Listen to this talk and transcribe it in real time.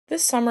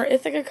This summer,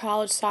 Ithaca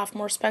College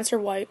sophomore Spencer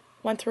White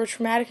went through a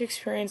traumatic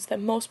experience that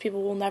most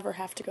people will never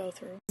have to go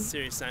through.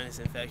 Serious sinus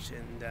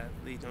infection that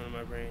leaked onto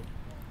my brain.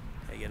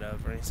 I get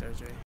brain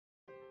surgery.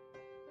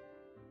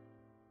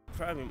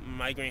 Probably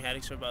migraine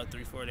headaches for about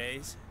 3-4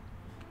 days.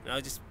 And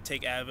I'll just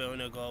take Advil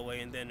and it'll go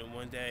away, and then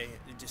one day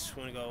it just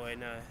wouldn't go away.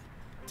 And I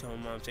told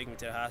my mom to take me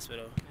to the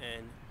hospital.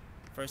 And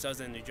first I was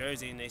in New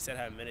Jersey and they said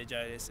I had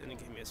meningitis and they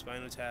gave me a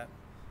spinal tap.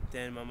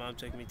 Then my mom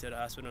took me to the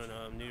hospital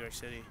in New York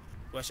City,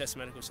 Westchester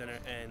Medical Center,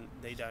 and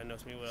they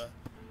diagnosed me with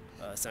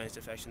a sinus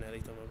infection that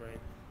leaked on my brain.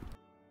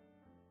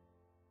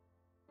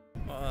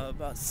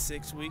 About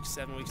 6 weeks,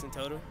 7 weeks in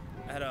total.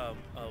 I had a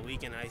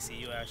week in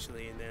ICU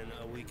actually, and then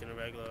a week in a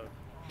regular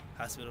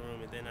hospital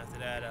room, and then after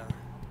that I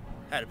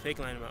had a PICC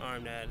line in my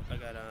arm that I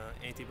got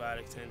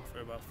antibiotics in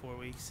for about 4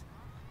 weeks.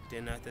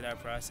 Then after that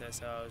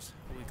process, a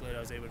week later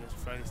I was able to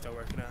finally start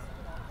working out,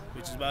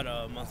 which is about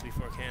a month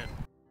before camp.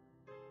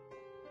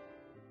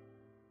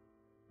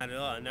 Not at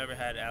all. I never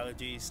had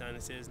allergies,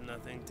 sinuses,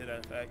 nothing to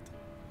that effect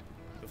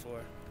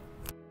before.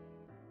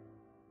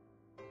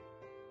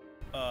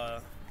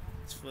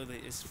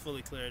 It's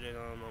fully cleared, and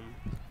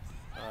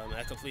I'm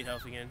at complete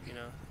health again. You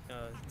know,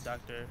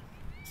 doctor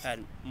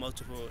had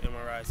multiple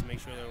MRIs to make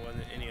sure there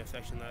wasn't any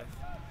infection left.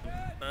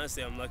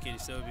 Honestly, I'm lucky to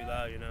still be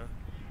alive. You know,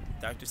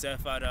 doctor said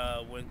if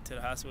I went to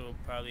the hospital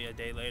probably a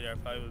day later, I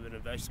probably would have been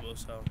a vegetable.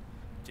 So,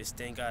 just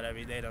thank God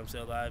every day that I'm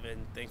still alive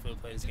and thankful to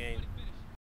play this game.